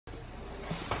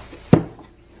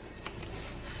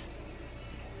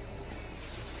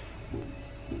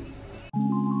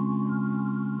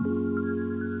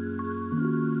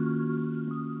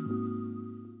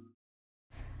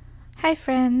Hi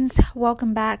friends,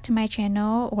 welcome back to my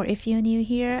channel, or if you're new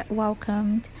here,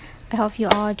 welcome. I hope you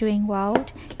all are doing well.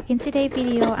 In today's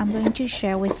video, I'm going to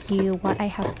share with you what I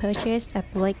have purchased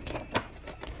at Blick.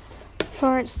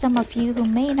 For some of you who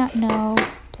may not know,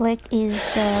 Blick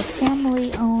is the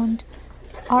family-owned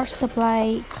art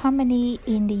supply company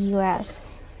in the US.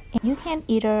 And you can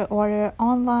either order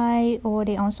online or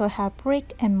they also have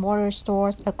brick and mortar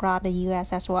stores across the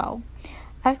US as well.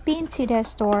 I've been to their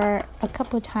store a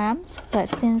couple times, but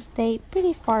since they're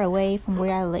pretty far away from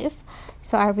where I live,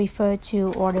 so I prefer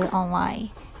to order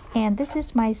online. And this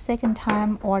is my second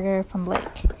time order from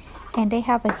Blick. And they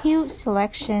have a huge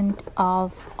selection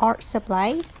of art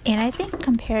supplies. And I think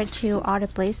compared to other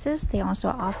places, they also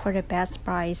offer the best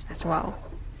price as well.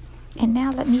 And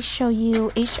now let me show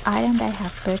you each item that I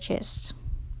have purchased.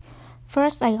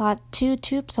 First, I got 2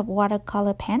 tubes of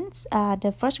watercolor pens.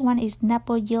 The first one is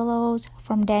Napa Yellows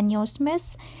from Daniel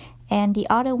Smith, and the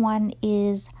other one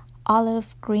is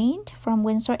Olive Green from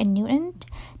Winsor & Newton.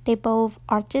 They both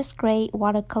artist grade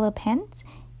watercolor pens,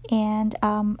 and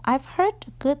I've heard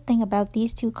a good thing about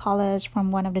these two colors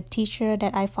from one of the teachers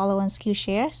that I follow on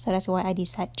Skillshare, so that's why I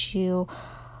decided to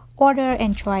order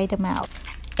and try them out.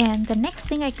 And the next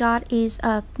thing I got is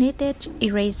a knitted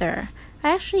eraser.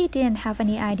 I actually didn't have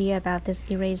any idea about this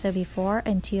eraser before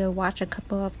until I watched a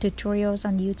couple of tutorials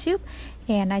on YouTube,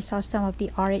 and I saw some of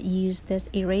the artists use this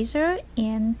eraser.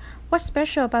 And what's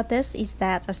special about this is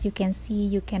that, as you can see,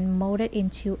 you can mold it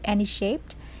into any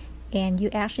shape, and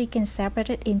you actually can separate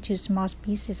it into small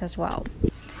pieces as well.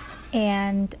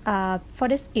 And for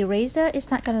this eraser,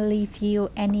 it's not gonna leave you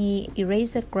any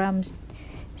eraser crumbs.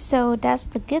 So that's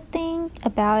the good thing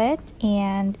about it,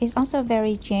 and it's also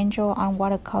very gentle on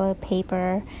watercolor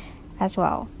paper as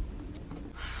well.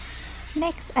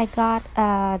 Next, I got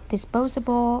a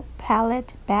disposable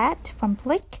palette bat from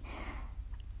Blick.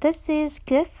 This is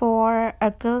good for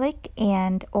acrylic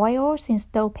and oil since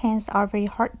those pens are very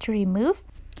hard to remove.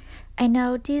 I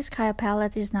know this kind of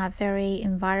palette is not very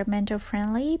environmental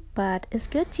friendly, but it's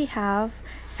good to have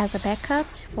as a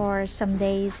backup for some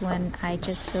days when I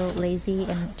just feel lazy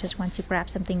and just want to grab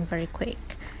something very quick.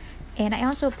 And I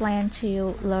also plan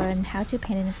to learn how to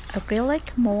paint in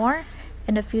acrylic more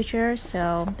in the future,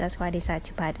 so that's why I decided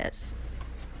to buy this.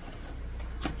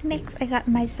 Next, I got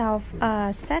myself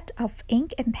a set of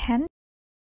ink and pen.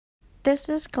 This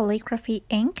is calligraphy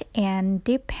ink and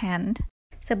dip pen.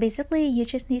 So basically, you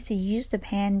just need to use the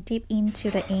pen, dip into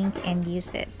the ink and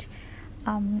use it.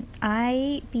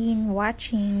 I've been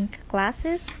watching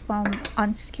classes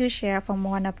on Skillshare from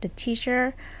one of the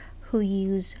teachers who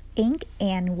use ink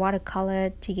and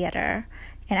watercolor together,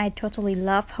 and I totally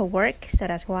love her work, so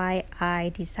that's why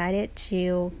I decided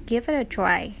to give it a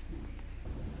try.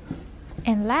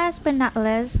 And last but not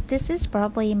least, this is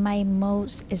probably my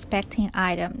most expecting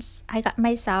items. I got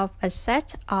myself a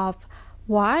set of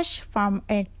gouache from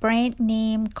a brand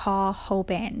name called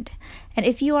Holbein. And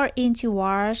if you are into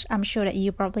gouache, I'm sure that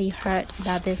you probably heard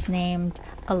about this name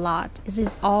a lot. This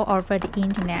is all over the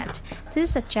internet.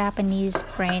 This is a Japanese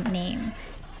brand name,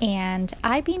 and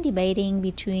I've been debating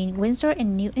between Winsor &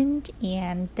 Newton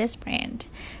and this brand,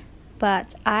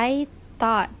 but I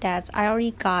thought that I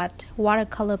already got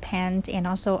watercolor pens and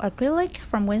also acrylic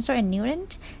from Winsor & Newton,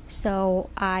 so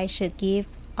I should give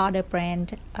other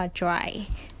brand a try.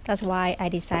 That's why I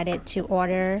decided to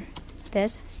order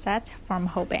this set from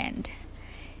Holbein.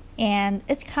 And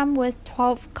it's come with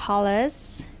 12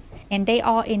 colors, and they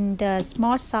are in the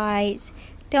small size.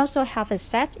 They also have a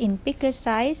set in bigger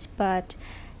size, but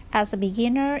as a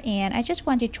beginner, and I just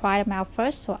want to try them out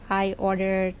first, so I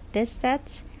ordered this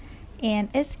set. And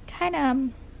it's kind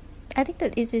of, I think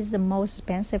that this is the most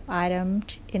expensive item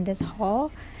in this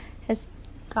haul. It's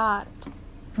got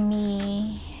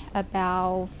me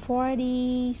about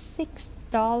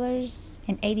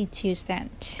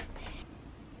 $46.82.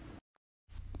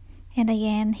 And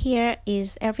again, here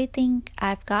is everything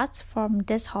I've got from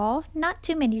this haul. Not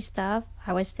too many stuff.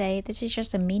 I would say this is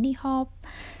just a mini haul.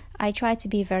 I try to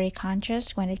be very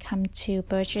conscious when it comes to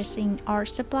purchasing art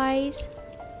supplies.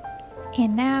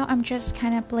 And now I'm just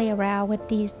kind of play around with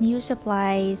these new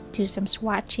supplies, do some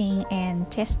swatching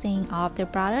and testing of the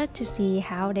product to see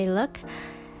how they look.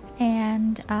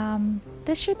 And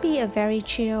this should be a very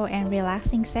chill and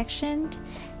relaxing section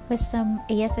with some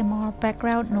ASMR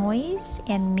background noise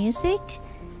and music.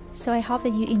 So I hope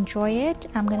that you enjoy it.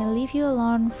 I'm gonna leave you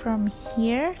alone from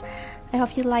here. I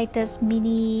hope you like this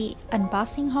mini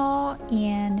unboxing haul,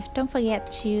 and don't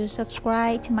forget to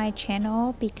subscribe to my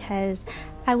channel because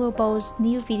I will post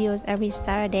new videos every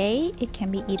Saturday. It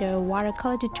can be either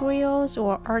watercolor tutorials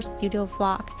or art studio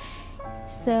vlog.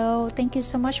 So thank you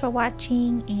so much for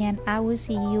watching, and I will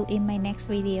see you in my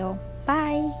next video.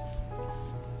 Bye.